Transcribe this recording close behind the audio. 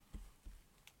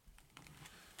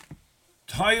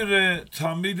Hayre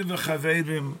Talmidim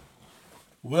v'Chaverim,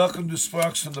 welcome to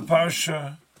Sparks from the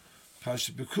Parsha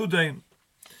Pekudei.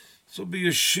 This will be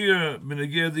a shir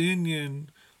minagir the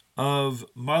Indian of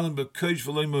Malan B'Kodesh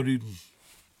V'Loi Moridin.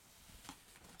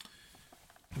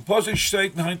 In Pasuk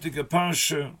steht in heintige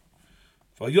Parsha,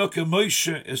 Vayoke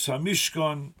Moshe es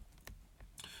HaMishkan,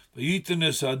 Vayiten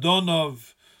es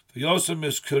Adonov, Vayosem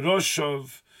es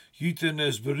Keroshov, Yiten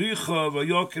es Bericha,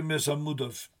 Vayokem es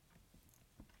Amudav.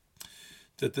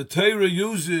 That the Torah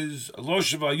uses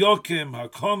Alosh Vayokim,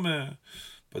 Hakome,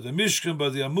 by the Mishkan, by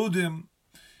the Amudim,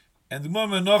 and the Gemara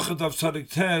Menachet of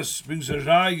Tzadik Tes brings a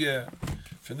raya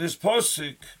from this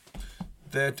pasuk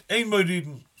that Ein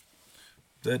Moridin,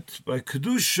 that by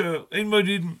Kedusha Ein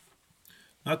Moridin,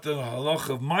 not the halach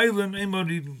of Mailin Ein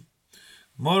Moridin.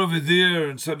 More over there,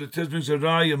 and Tzadik Tes brings a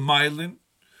raya Mailin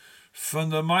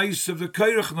from the mice of the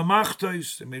Kairach and the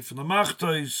Machtais. They made from the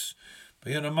Machtais.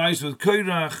 By a mice with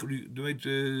Kairach,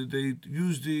 they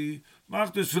use the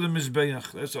Machtais for the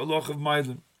Mizbeach. That's a halach of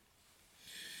Mailin.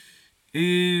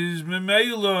 Is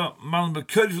Memeila Malan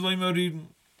B'Kodesh V'Loi Moridin.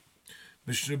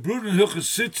 Mishnah Brura in Hilchos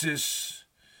Tzitzis,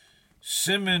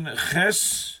 Simen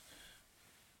Ches,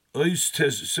 Ois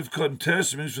Tes, Sifkot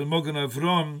Tes, means for the Mogen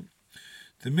Avram.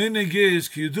 The minig is,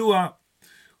 Ki Yedua,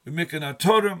 we make an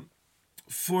Atorim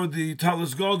for the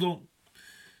Talis Gadol.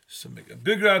 So make a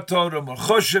bigger Atorim, or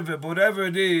Choshev, whatever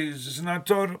it is, it's an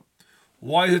Atorim.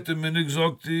 Why hit the minig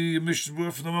Zok the Mishnah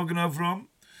Brura for the Mogen Avram?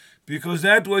 Because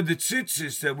that way the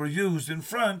tzitzis that were used in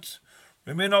front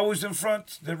remain always in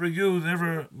front. They were used,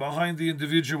 never behind the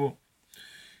individual.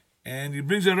 And he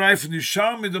brings a raya from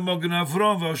Yishalmi, the Mogen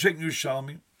Avram, V'Oshek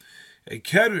Yishalmi, a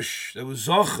kerush that was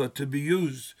zocha to be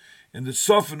used in the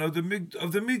soften of the Mikdash,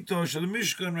 of the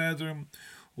Mishkan rather,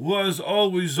 was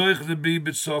always zocha to be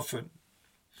b'tzofen.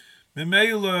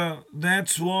 Memela,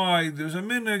 that's why there's a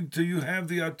minhag to you have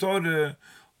the atorah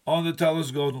on the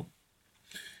Talis Gadol.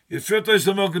 If you're the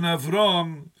Mogen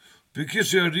Avram,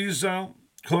 because you're Rizal,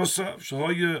 Kosav,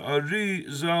 Shahoye,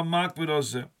 Rizal,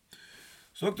 Makbid.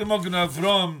 So the Mogen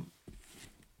Avram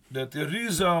that the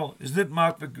Rizal is not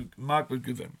Makbid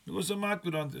given. There was a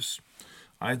Makbid on this.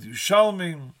 I do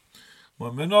Shalmim,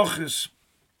 or Menachis.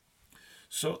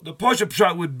 So the Pasha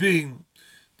Pshat would be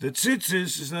that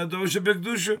Tzitzis is not Dosha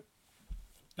Bekdusha.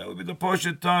 That would be the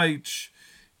Pasha Taich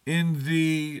in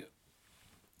the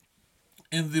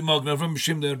Mogen Avram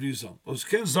B'Shem the Rizal. Os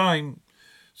Ken Zayin,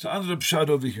 it's another pshat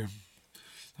over here.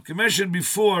 Like I mentioned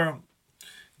before,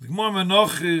 the Gemara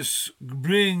Menachis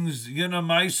brings Yena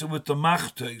Maisa with the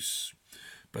Machtais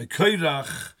by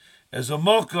Kairach as a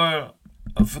mokar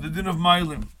for the din of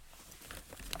Mailim.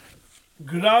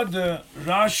 Grade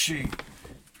Rashi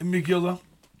in Megillah,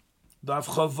 Daf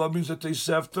Chava brings a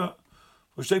Tosefta,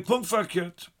 which they punkt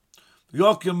verkehrt.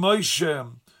 Yokem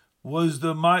Moshe was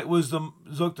the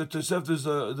Zokta Tosefta is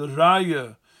the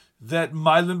raya that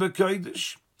Mailim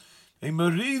B'Kodesh. A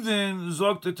Meridin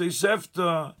Zokta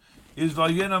Tosefta is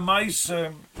Vayena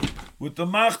Maisa with the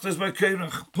Machtas by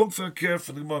Kairach. Punkt verkehr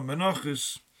for the Gemara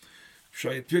Menachis.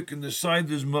 Shai pick in the side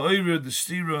is Ma'ira, the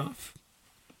Stira.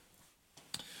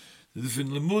 The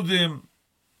different Lemudim.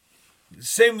 The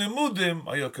same Lemudim,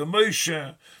 Ayokem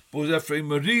Moshe, but was after a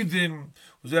Meridin,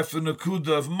 was after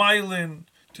Nakuda of Mailin.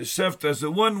 Tosefta as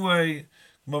the one way,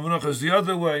 Mamanach as the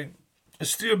other way.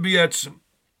 It's still B'Yetzim.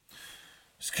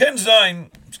 It's Ken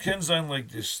Zayin like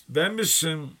this.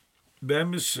 B'Emison,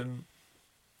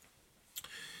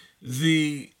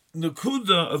 the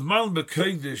Nakuda of Malan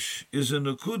B'Kodesh is a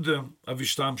Nakuda of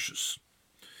Ishtamshus.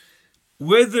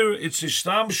 Whether it's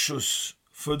Ishtamshus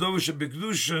for Dovish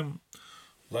B'Kedushim,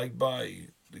 like by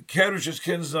the Kerush is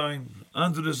Ken Zayin,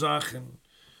 under the Zachen,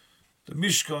 the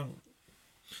Mishkan,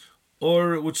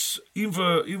 or what's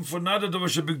even for nada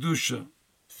Dovish B'Kedusha,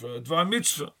 for Dvar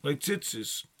Mitzvah, like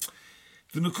Tzitzis.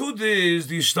 The Nakuda is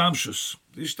the Ishtamshus.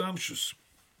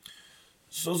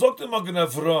 So Zok the Mogen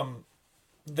Avram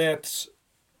that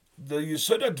the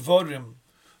Yesod Dvarim,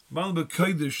 Malan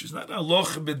B'Kodesh, is not a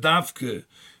loch bedavke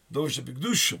Dovish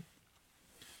B'Kedusha.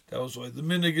 That was why the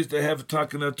minig is they have a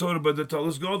taken Torah by the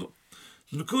Talis Gadol.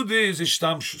 The Nakuda is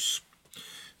Ishtamshus.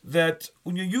 That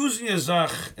when you're using a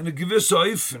Zach in a gewisse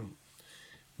Eifen,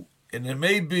 and there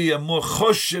may be a more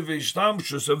choshev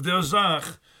ishtamshus of their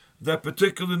zach, that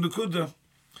particular nekuda.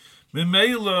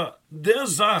 Memela, their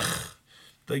zach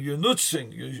that you're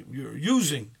nutzing, you're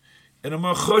using, in a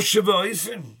more choshev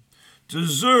eifin,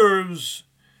 deserves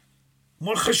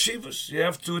more chashivas. You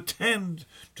have to attend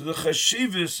to the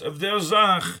chashivas of their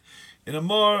zach in a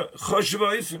more choshev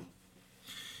eifin.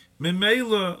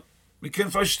 Memela, we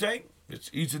can verstehen. It's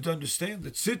easy to understand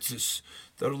that tzitzis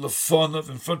that are lefonav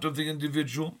in front of the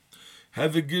individual.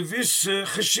 have a gewisse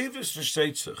cheshivas,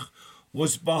 versteht sich.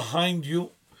 What's behind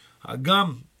you?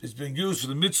 Hagam is being used for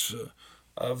the mitzvah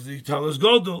of the Talis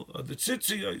Godel, of the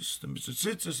Tzitziyos, the mitzvah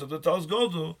tzitzis of the Talis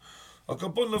Godel,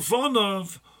 upon the phone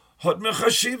of hot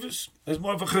mechashivas. There's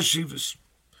more of a chashivas.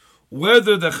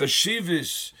 Whether the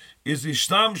chashivas is the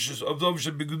shtamshus of Dov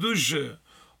Shebigdusha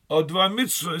or Dvar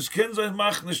Mitzvah is ken sein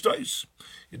mach nicht aus.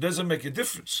 It doesn't make a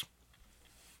difference.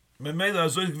 Memela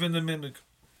azoy gewinnt der Minig.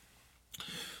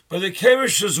 But the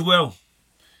Keresh as well.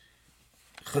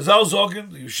 Chazal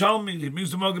sagen, the Yerushalmi, it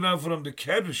means the Magen from the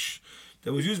Keresh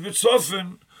that was used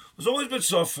B'tzofen, was always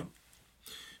B'tzofen.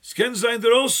 It can sein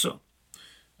there also.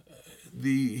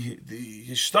 The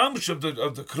Hishtamsh of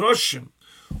the Kroshim,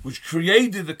 which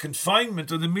created the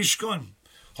confinement of the Mishkan,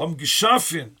 Ham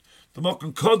Geshafen, the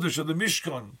Mokum Kodesh of the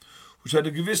Mishkan, which had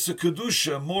a gewisse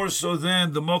Kedusha, more so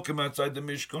than the Mokum outside the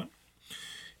Mishkan.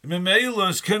 In Memeila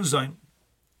is ken sein.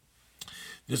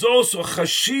 There's also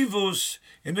chashivos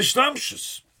in the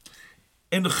shtamshus.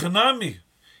 In the Chanami,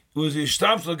 it was the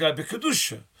shtamshus guy by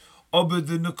Kedusha. But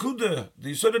the Nakuda,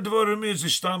 the Yisod Dvarim is the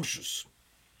shtamshus.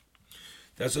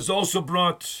 That has also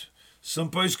brought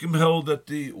some poskim held that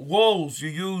the walls you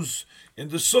use in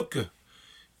the sukkah,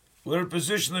 where a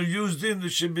position they're used in, they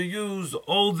should be used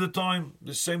all the time,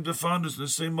 the same defandas, the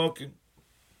same mokim.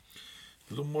 A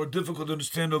little more difficult to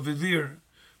understand over there,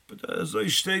 but as I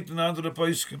state in other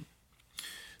poskim.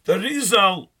 The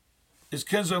Rizal is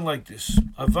kenzen like this.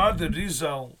 Avad the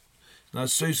Rizal, not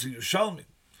says to Yerushalmi.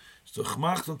 It's the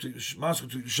Chmachtam to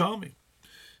Yerushalmi,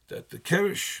 that the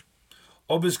Keresh,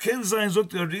 ob es kenzen zok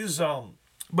the Rizal,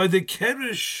 by the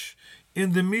Keresh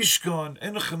in the Mishkan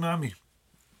and the Chanami.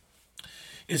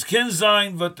 Is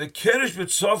kenzen what the Keresh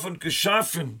B'tzofen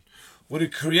Geshafen, what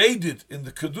it created in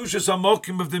the Kedushas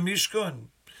Amokim of the Mishkan.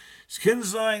 It's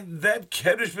kenzen that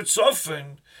Keresh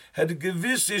B'tzofen had a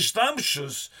gewisse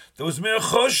Ishtamshus that was mehr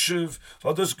Choshev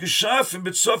for das Geschaffen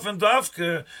B'tzofen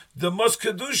Davke, the most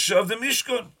Kedusha of the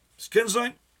Mishkan. It's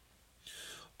kenzen.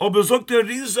 Aber sagt der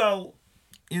Rizal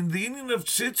in the Indian of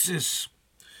Tzitzis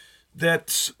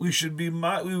that we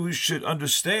should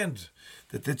understand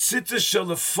that the Tzitzis shall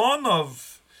the fun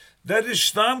of that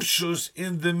Ishtamshus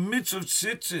in the midst of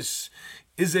Tzitzis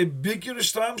is a bigger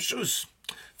Ishtamshus.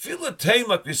 Feel a tame,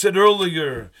 like we said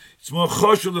earlier, it's more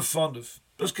Choshev the fun of.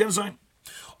 Das kann sein.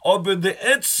 Aber the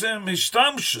etzem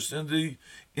Ishtamshus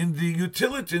in the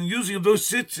utility and using of those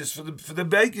tzitzis for the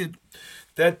beged,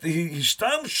 that the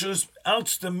Ishtamshus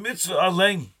out the mitzvah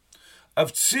alein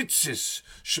of tzitzis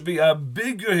should be a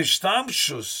bigger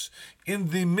Ishtamshus in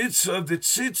the mitzvah of the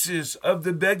tzitzis of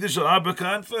the beged of Arba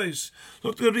Kanfais.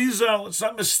 Look, the Rizal, it's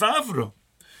not Mestavro.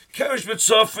 Keresh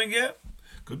B'tzofen, yeah.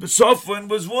 Because B'tzofen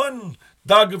was one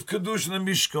dag of Kedush in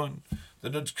the Mishkan.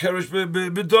 Then it's Keresh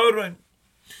B'doren.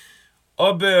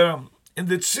 Aber in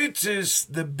the tzitzis,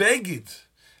 the beged,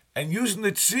 and using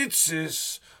the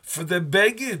tzitzis for the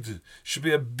beged should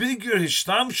be a bigger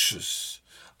hishtamshus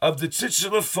of the tzitzis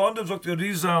of the fond of Dr.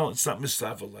 Rizal. It's not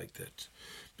mistafa like that.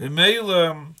 The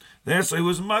male, that's why he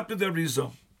was mat with the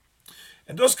Rizal.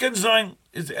 And those can sein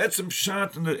is the etzem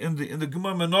shat in the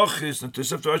Gemara Menachis and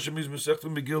Tosefta Hashemiz Masechta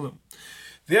Megillah.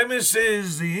 The emes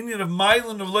is the Indian of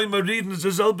Mailan of Loi Maridin is the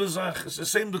Zelbezach. It's the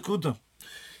same Nakuda.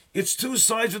 It's two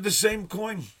sides of the same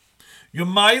coin. You're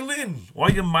Mailin. Why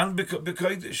you man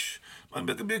b'kodesh?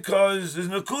 Because there's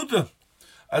Nakuda.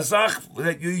 Azach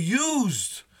that you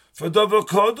used for Davar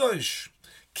Kodesh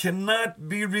cannot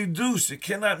be reduced. It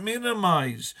cannot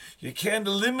minimize. You can't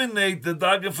eliminate the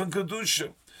Daga from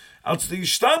Kedusha. Out the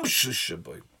Ishtamshus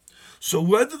Shabai. So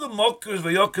whether the Mokker is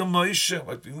Vayakam Moshe,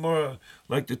 like the more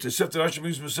like the Tosefta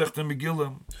Hashemiz Masechta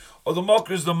Megillah, or the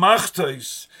Mokker is the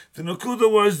Machtais, the Nakuda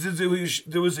was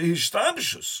there was a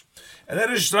Hishtamshus, and that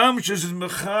Hishtamshus is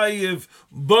Mechayev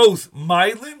both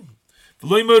Mailin,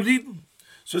 V'loi Maridin.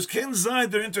 So it's Ken Zay,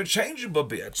 they're interchangeable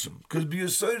Be'etzim, because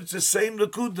B'yasod it's the same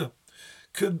Nakuda.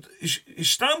 Could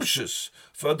Hishtamshus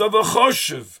for Adav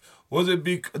Choshev, whether it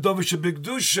be Adav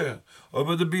Shebigdusha, or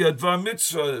whether it be a Dvar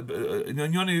Mitzvah,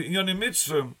 Yoni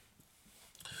Mitzvah,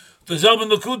 the Zelben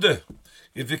Nakuda,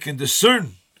 if you can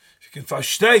discern, if you can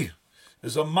fashtei,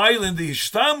 there's a mile in the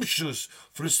Hishtamshus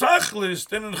for Stachlis,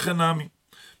 then in Chanami.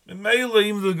 In Meila,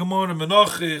 even the Gemara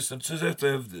Menachis, and says that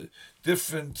they have the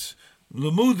different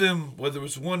Lemudim, whether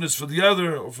it's one is for the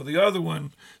other or for the other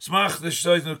one. Smach the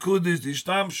Shtayt Nakudis, the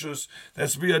Ishtamshus,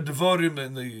 that's be at Devorim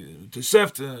and the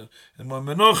Tosefta and my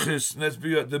Menachis, and that's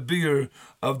be at the beer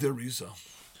of the Rizal.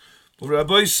 But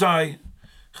Rabbi Sai,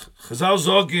 Chazal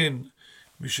Zogin,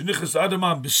 Mishenichas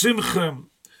Adamam Besimchem,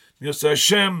 Mias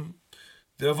Hashem,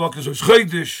 der Avokas Rosh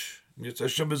Chodesh, Mias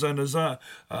Hashem Bezanazah,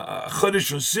 Chodesh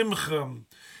von Simchem,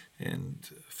 and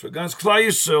for ganz Klai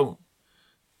Yisrael,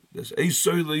 there's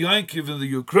Esau Yankiv in the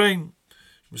Ukraine,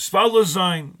 Mispala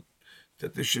Zayin,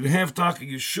 that they should have Taka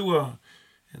Yeshua,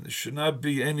 and there should not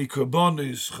be any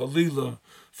Karbonis, Chalila,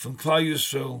 from Klal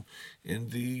Yisrael in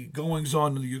the goings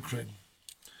on in the Ukraine.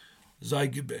 Sei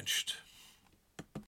gebenched.